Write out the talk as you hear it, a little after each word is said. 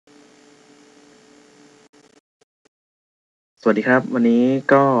สวัสดีครับวันนี้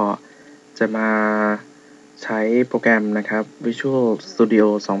ก็จะมาใช้โปรแกรมนะครับ Visual Studio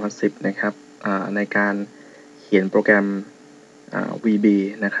 2010นะครับในการเขียนโปรแกรมVB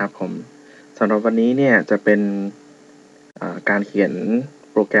นะครับผมสำหรับวันนี้เนี่ยจะเป็นการเขียน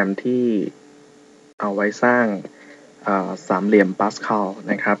โปรแกรมที่เอาไว้สร้างสามเหลี่ยมปาสคาล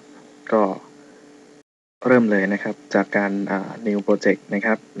นะครับก็เริ่มเลยนะครับจากการ new project นะค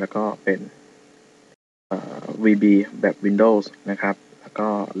รับแล้วก็เป็นVB แบบ Windows นะครับแล้วก็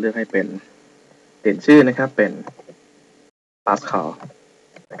เลือกให้เป็นเปลี่ยนชื่อนะครับเป็น Pascal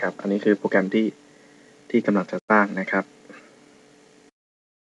นะครับอันนี้คือโปรแกรมที่กำลังจะสร้างนะครับ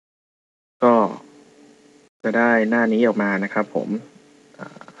ก็จะได้หน้านี้ออกมานะครับผม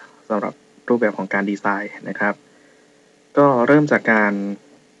สำหรับรูปแบบของการดีไซน์นะครับก็เริ่มจากการ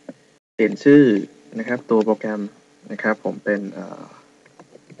เปลี่ยนชื่อนะครับตัวโปรแกรมนะครับผมเป็น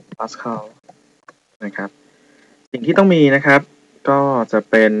Pascal นะครับสิ่งที่ต้องมีนะครับก็จะ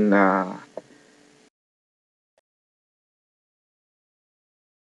เป็น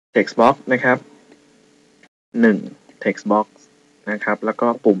text box นะครับ1 text box นะครับแล้วก็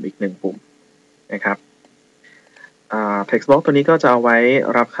ปุ่มอีก1ปุ่มนะครับtext box ตัวนี้ก็จะเอาไว้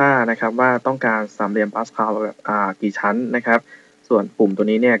รับค่านะครับว่าต้องการสามเหลี่ยมปาสคาลแบบกี่ชั้นนะครับส่วนปุ่มตัว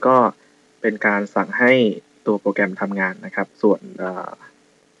นี้เนี่ยก็เป็นการสั่งให้ตัวโปรแกรมทำงานนะครับส่วน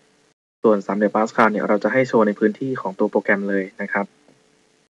สามเหลี่ยมปาสคาลเนี่ยเราจะให้โชว์ในพื้นที่ของตัวโปรแกรมเลยนะครับ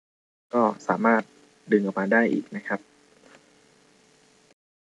ก็สามารถดึงออกมาได้อีกนะครับ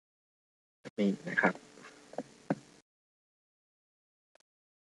นี่นะครับ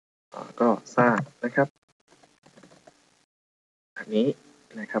ก็สร้างนะครับอันนี้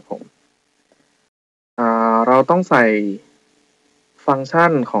นะครับผมเราต้องใส่ฟังก์ชั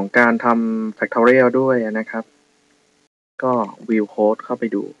นของการทำ factorial ด้วยนะครับก็ view code เข้าไป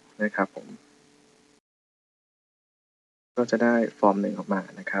ดูนะครับผมก็จะได้ฟอร์มหนึ่งออกมา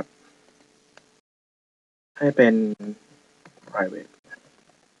นะครับให้เป็น private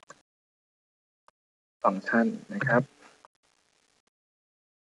ฟังก์ชันนะครับ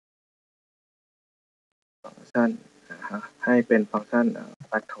ฟังก์ชันให้เป็นฟังก์ชัน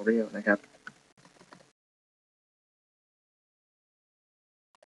factorial นะครับ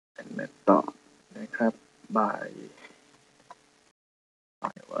เป็น method นะครับ by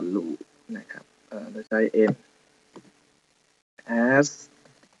value นะครับโดยใช้ n as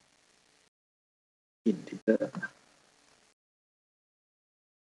integer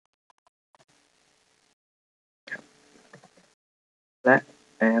ครับและ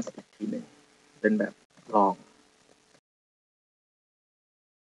as อีกทีหนึ่งเป็นแบบลอง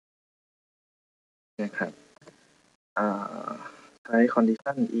นะครับใช้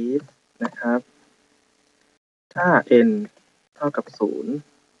condition if นะครับถ้า n เท่ากับ0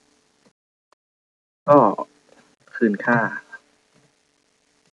ก็คืนค่า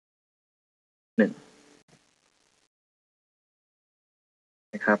1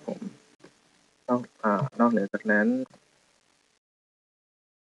นะครับผมนอกเหนือจากนั้น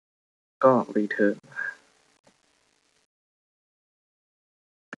ก็ return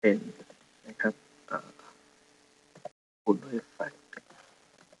n นะครับคูณด้วย fact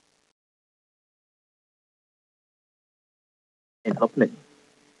n ลบ1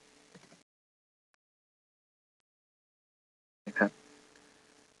นะครับ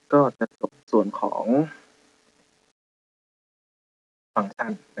ก็จะจบส่วนของฟังก์ชั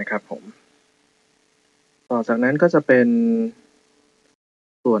นนะครับผมต่อจากนั้นก็จะเป็น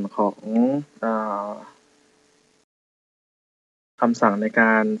ส่วนของคำสั่งในก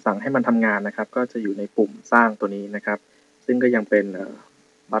ารสั่งให้มันทำงานนะครับก็จะอยู่ในปุ่มสร้างตัวนี้นะครับซึ่งก็ยังเป็น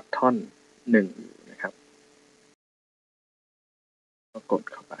บัตทอน1นะครับก็กด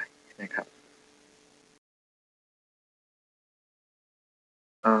เข้าไปนะครับ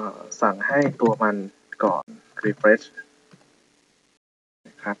สั่งให้ตัวมันก่อน refresh น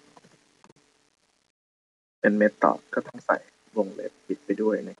ะครับเป็นเมธอดก็ต้องใส่วงเล็บปิดไปด้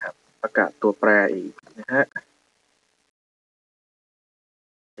วยนะครับประกาศตัวแปรอีกนะฮะ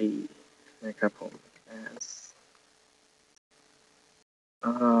นะครับผม as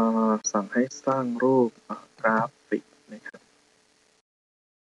สั่งให้สร้างรูปกราฟิกนะครับ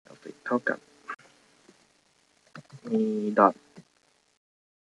กราฟิกเท่ากับมี dot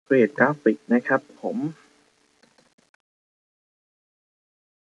create graphic นะครับผม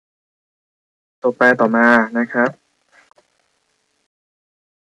ตัวแปรต่อมานะครับ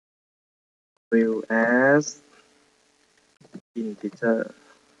view as integer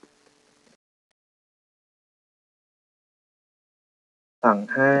สั่ง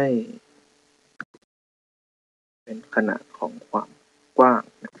ให้เป็นขนาดของความกว้าง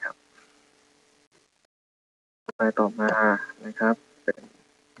นะครับ ล์ต่อมานะครับเป็น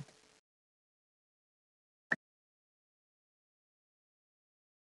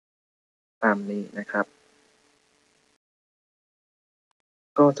ตามนี้นะครับ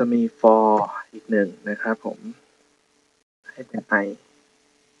ก็จะมี for อีกหนึ่งนะครับผมให้เป็น i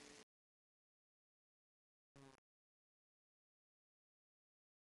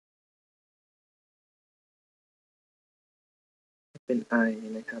เป็น i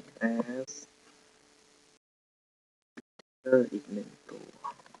นะครับ as อีกหนึ่งตัว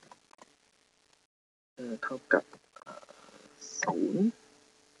เท่ากับ0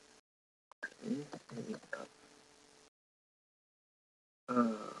ถึงครับ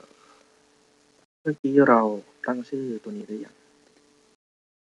เมื่อกี้เราตั้งชื่อตัวนี้หรือยัง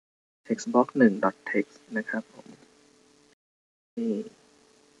textbox 1 text นะครับผมนี่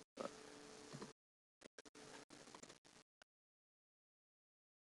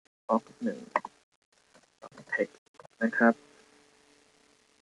box 1 text นะครับ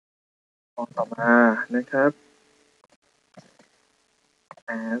ต่อมานะครับ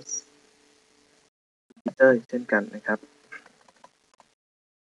as integer เช่นกันนะครับ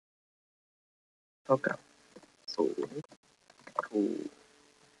เท่ากับ0 to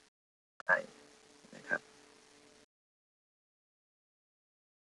i นะครับ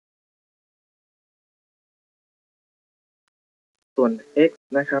ส่วน x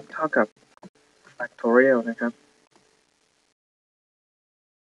นะครับเท่ากับ factorial นะครับ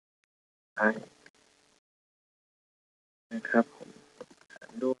i นะครับผมหาร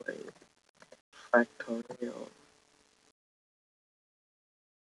ด้วย factorial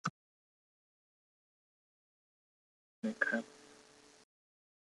นะครับ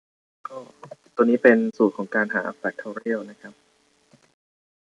ก็ตัวนี้เป็นสูตรของการหา factorial นะครับ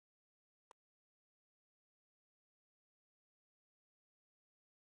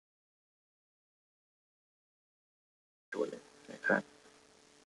ตัวหนึ่งนะครับ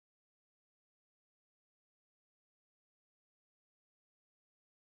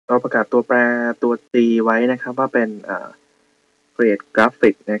เราประกาศตัวแปรตัว g ไว้นะครับว่าเป็นcreate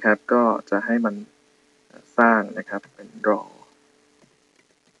graphic นะครับก็จะให้มันสร้างนะครับเป็น draw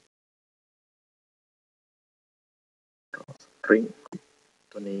string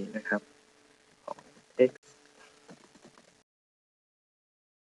ตัวนี้นะครับของ x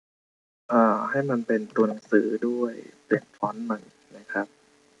ให้มันเป็นตัวหนังสือด้วยเปลี่ยนฟอนต์มันนะครับ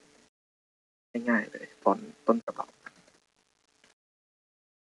ง่ายๆเลยฟอนต์ต้นฉบับ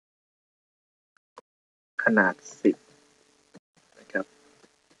ขนาด10นะครับ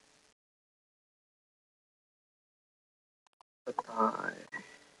สไตล์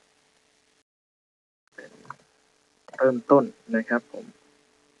เป็นเริ่มต้นนะครับผม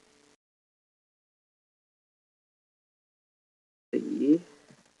สี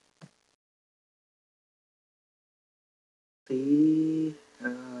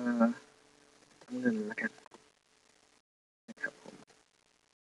น้ำเงินแล้วกันนะครับผม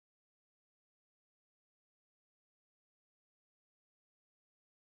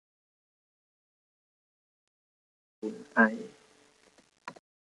คูณ i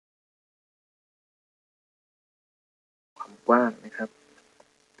ความกว้างนะครับ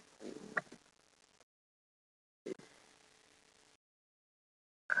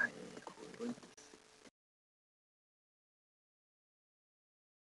i คูณด้วย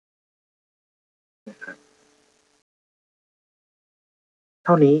นะครับเ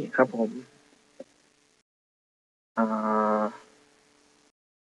ท่านี้ครับผม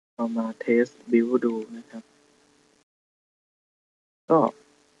เรามาเทสบิลดูนะครับก็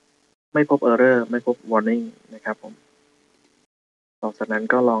ไม่พบ error ไม่พบ warning นะครับผมต่อจากนั้น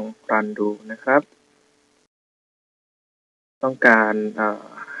ก็ลองรันดูนะครับต้องการ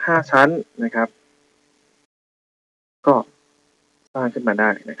5 ชั้นนะครับก็สร้างขึ้นมาได้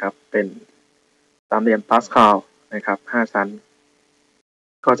นะครับเป็นสามเหลี่ยมปาสคาลนะครับ5 ชั้น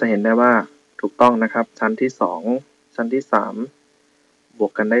ก็จะเห็นได้ว่าถูกต้องนะครับชั้นที่2ชั้นที่3บว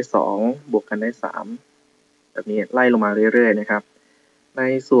กกันได้2บวกกันได้3แบบนี้ไล่ลงมาเรื่อยๆนะครับใน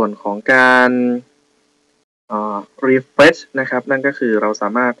ส่วนของการrefresh นะครับนั่นก็คือเราสา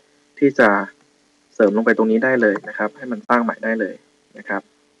มารถที่จะเสริมลงไปตรงนี้ได้เลยนะครับให้มันสร้างใหม่ได้เลยนะครับ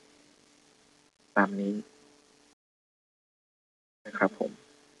ตามนี้นะครับผม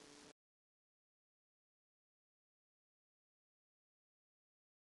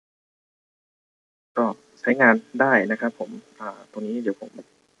ก็ใช้งานได้นะครับผมตรงนี้เดี๋ยวผม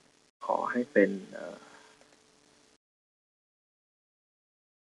ขอให้เป็น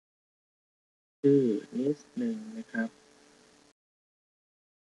ชื่อนิดนึงนะครับ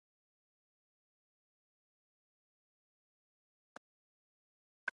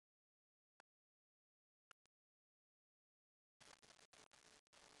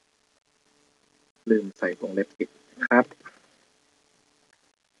ลืมใส่วงเล็บปิดครับ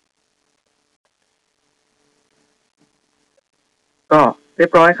ก็เรีย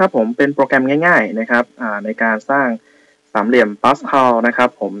บร้อยครับผมเป็นโปรแกรมง่ายๆนะครับในการสร้างสามเหลี่ยมปาสคาลนะครับ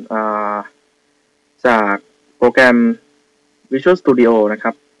ผมจากโปรแกรม Visual Studio นะค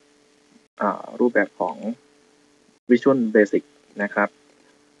รับรูปแบบของ Visual Basic นะครับ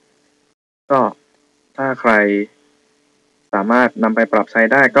ก็ถ้าใครสามารถนำไปปรับใช้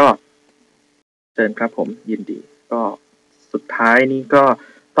ได้ก็เชิญครับผมยินดีก็สุดท้ายนี้ก็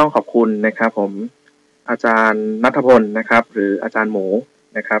ต้องขอบคุณนะครับผมอาจารย์ณัฐพลนะครับหรืออาจารย์หมู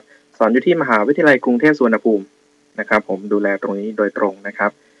นะครับสอนอยู่ที่มหาวิทยาลัยกรุงเทพสุวรรณภูมินะครับผมดูแลตรงนี้โดยตรงนะครั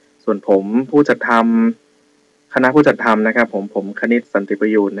บส่วนผมผู้จัดทำคณะผู้จัดทำนะครับผมคณิตสันติปร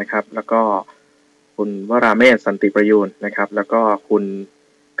ะยูรนะครับแล้วก็คุณวราเมศสันติประยูรนะครับแล้วก็คุณ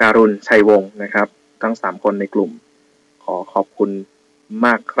การุณชัยวงศ์นะครับทั้ง3คนในกลุ่มขอขอบคุณม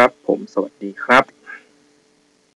ากครับผมสวัสดีครับ